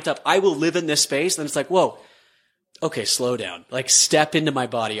 I'm amped up, I will live in this space. Then it's like, whoa, okay, slow down. Step into my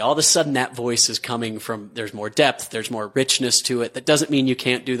body. All of a sudden that voice is coming from, there's more depth, there's more richness to it. That doesn't mean you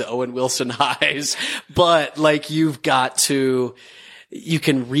can't do the Owen Wilson highs, but you've got to, you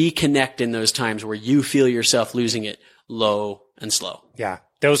can reconnect in those times where you feel yourself losing it, low and slow. Yeah.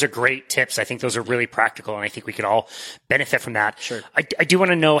 Those are great tips. I think those are really practical, and I think we could all benefit from that. Sure. I do want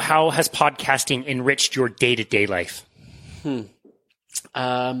to know, how has podcasting enriched your day-to-day life?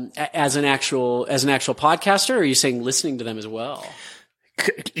 As an actual podcaster, or are you saying listening to them as well?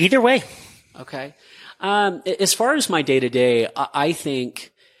 Either way. Okay. As far as my day-to-day, I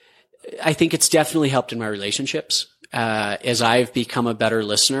think it's definitely helped in my relationships. As I've become a better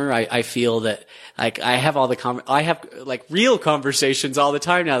listener, I feel that I have real conversations all the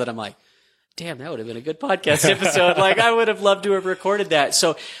time now that I'm like, damn, that would have been a good podcast episode. I would have loved to have recorded that.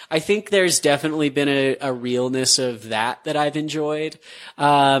 So I think there's definitely been a realness of that I've enjoyed.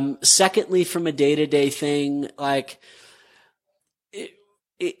 Secondly, from a day-to-day thing,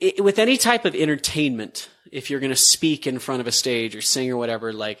 with any type of entertainment, if you're going to speak in front of a stage or sing or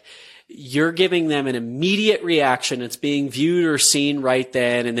whatever, you're giving them an immediate reaction. It's being viewed or seen right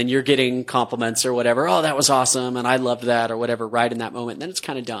then, and then you're getting compliments or whatever. Oh, that was awesome, and I loved that, or whatever, right in that moment. And then it's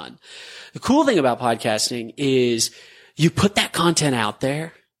kind of done. The cool thing about podcasting is you put that content out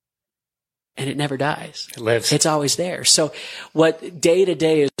there, and it never dies. It lives. It's always there. So what day to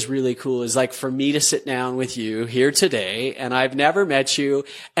day is really cool is for me to sit down with you here today, and I've never met you,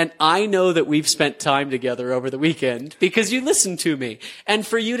 and I know that we've spent time together over the weekend because you listened to me. And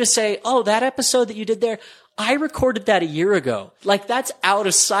for you to say, oh, that episode that you did there, I recorded that a year ago. Like that's out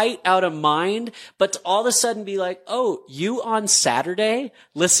of sight, out of mind. But to all of a sudden be like, oh, you on Saturday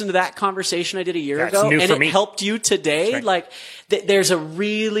listen to that conversation I did a year ago new and for it me. helped you today. Right. Like there's a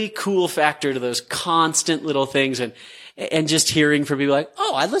really cool factor to those constant little things. And just hearing from people like,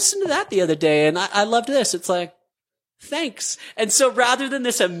 oh, I listened to that the other day and I loved this. It's like, thanks. And so rather than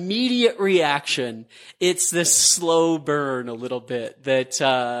this immediate reaction, it's this slow burn a little bit that's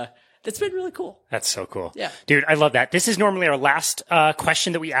been really cool. That's so cool. Yeah. Dude, I love that. This is normally our last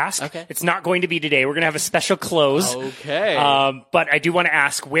question that we ask. Okay. It's not going to be today. We're going to have a special close. Okay. But I do want to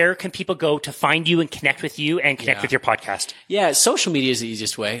ask, where can people go to find you and connect with you and connect with your podcast? Yeah, social media is the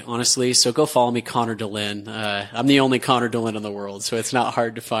easiest way, honestly. So go follow me, Connor Dehlin. I'm the only Connor Dehlin in the world, so it's not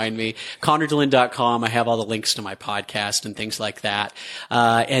hard to find me. ConnorDehlin.com. I have all the links to my podcast and things like that.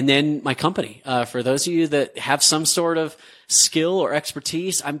 And then my company. For those of you that have some sort of skill or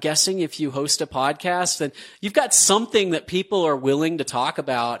expertise, I'm guessing if you host a podcast, then you've got something that people are willing to talk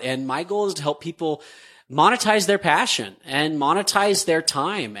about. And my goal is to help people monetize their passion and monetize their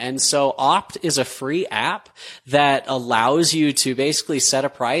time. And so Opt is a free app that allows you to basically set a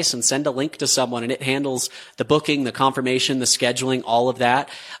price and send a link to someone, and it handles the booking, the confirmation, the scheduling, all of that.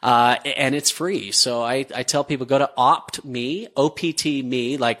 And it's free. So I tell people go to OptMe,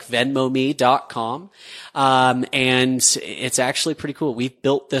 O-P-T-Me, like VenmoMe.com. And it's actually pretty cool. We've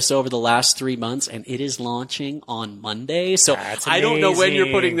built this over the last 3 months and it is launching on Monday. So I don't know when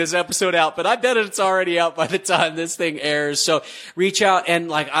you're putting this episode out, but I bet it's already out by the time this thing airs. So reach out and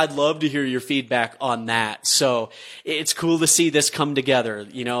like, I'd love to hear your feedback on that. So it's cool to see this come together,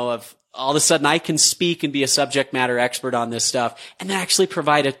 you know, of all of a sudden I can speak and be a subject matter expert on this stuff and then actually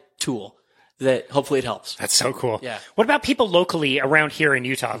provide a tool that hopefully it helps. That's so cool. Yeah. What about people locally around here in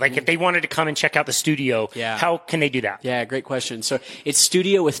Utah? Like if they wanted to come and check out the studio, how can they do that? Yeah, great question. So it's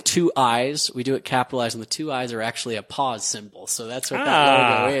studio with 2 eyes. We do it capitalized, and the 2 eyes are actually a pause symbol. So that's what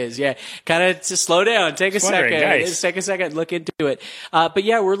that logo is. Yeah. Kind of just slow down. Take a second. Nice. Just take a second and look into it. But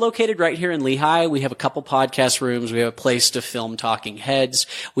yeah, we're located right here in Lehigh. We have a couple podcast rooms. We have a place to film Talking Heads.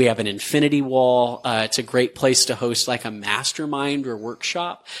 We have an infinity wall. It's a great place to host like a mastermind or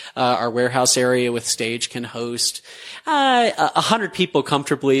workshop. Our warehouse area with stage can host 100 people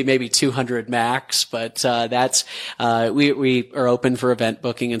comfortably, maybe 200 max, but that's we are open for event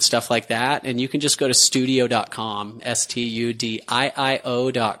booking and stuff like that. And you can just go to studio.com, studio.com,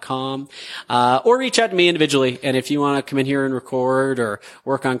 or reach out to me individually. And if you want to come in here and record or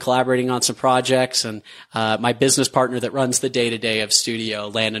work on collaborating on some projects, and my business partner that runs the day-to-day of Studio,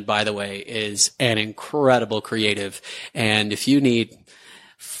 Landon, by the way, is an incredible creative. And if you need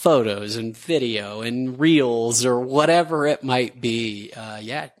photos and video and reels or whatever it might be,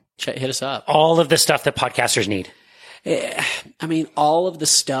 hit us up. All of the stuff that podcasters need. I mean, all of the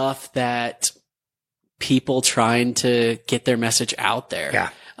stuff that people trying to get their message out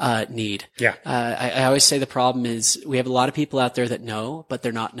there need. Yeah. I always say the problem is we have a lot of people out there that know, but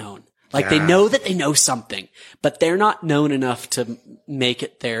they're not known. Like they know that they know something, but they're not known enough to make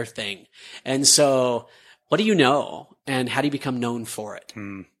it their thing. And so what do you know? And how do you become known for it?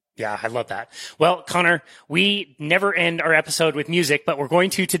 Yeah, I love that. Well, Connor, we never end our episode with music, but we're going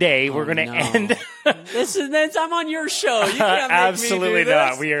to today. We're going to end. I'm on your show. You can't make Absolutely me do not.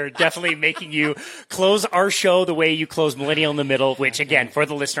 this. We are definitely making you close our show the way you close Millennial in the Middle, which again, for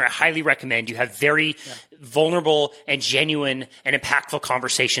the listener, I highly recommend. You have very vulnerable and genuine and impactful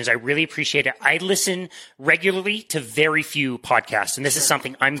conversations. I really appreciate it. I listen regularly to very few podcasts, and this is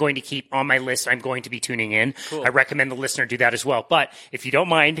something I'm going to keep on my list. I'm going to be tuning in. Cool. I recommend the listener do that as well. But if you don't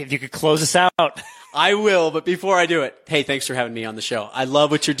mind, if you could close us out. I will, but before I do it, hey, thanks for having me on the show. I love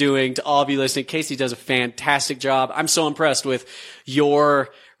what you're doing. To all of you listening, Casey does a fantastic job. I'm so impressed with your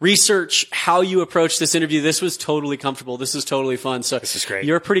research, how you approach this interview. This was totally comfortable. This is totally fun. So this is great.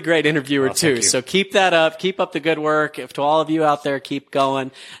 You're a pretty great interviewer too. So keep that up. Keep up the good work. If to all of you out there, keep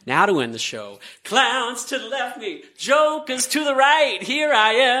going. Now to end the show. Clowns to the left me, jokers to the right. Here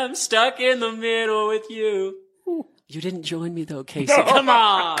I am, stuck in the middle with you. Ooh, you didn't join me though, Casey. No. Come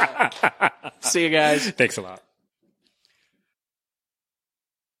on. See you guys. Thanks a lot.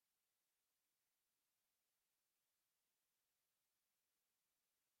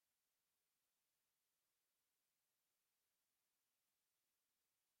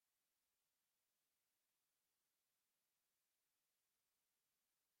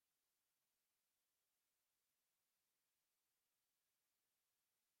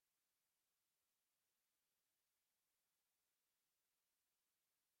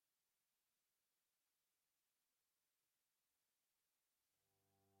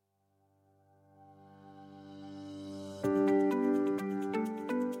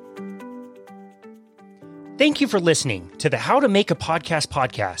 Thank you for listening to the How to Make a Podcast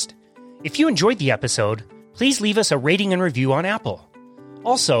podcast. If you enjoyed the episode, please leave us a rating and review on Apple.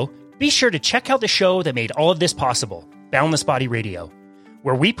 Also, be sure to check out the show that made all of this possible, Boundless Body Radio,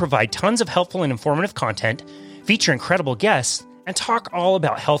 where we provide tons of helpful and informative content, feature incredible guests, and talk all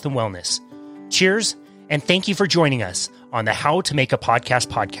about health and wellness. Cheers, and thank you for joining us on the How to Make a Podcast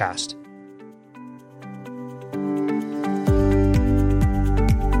podcast.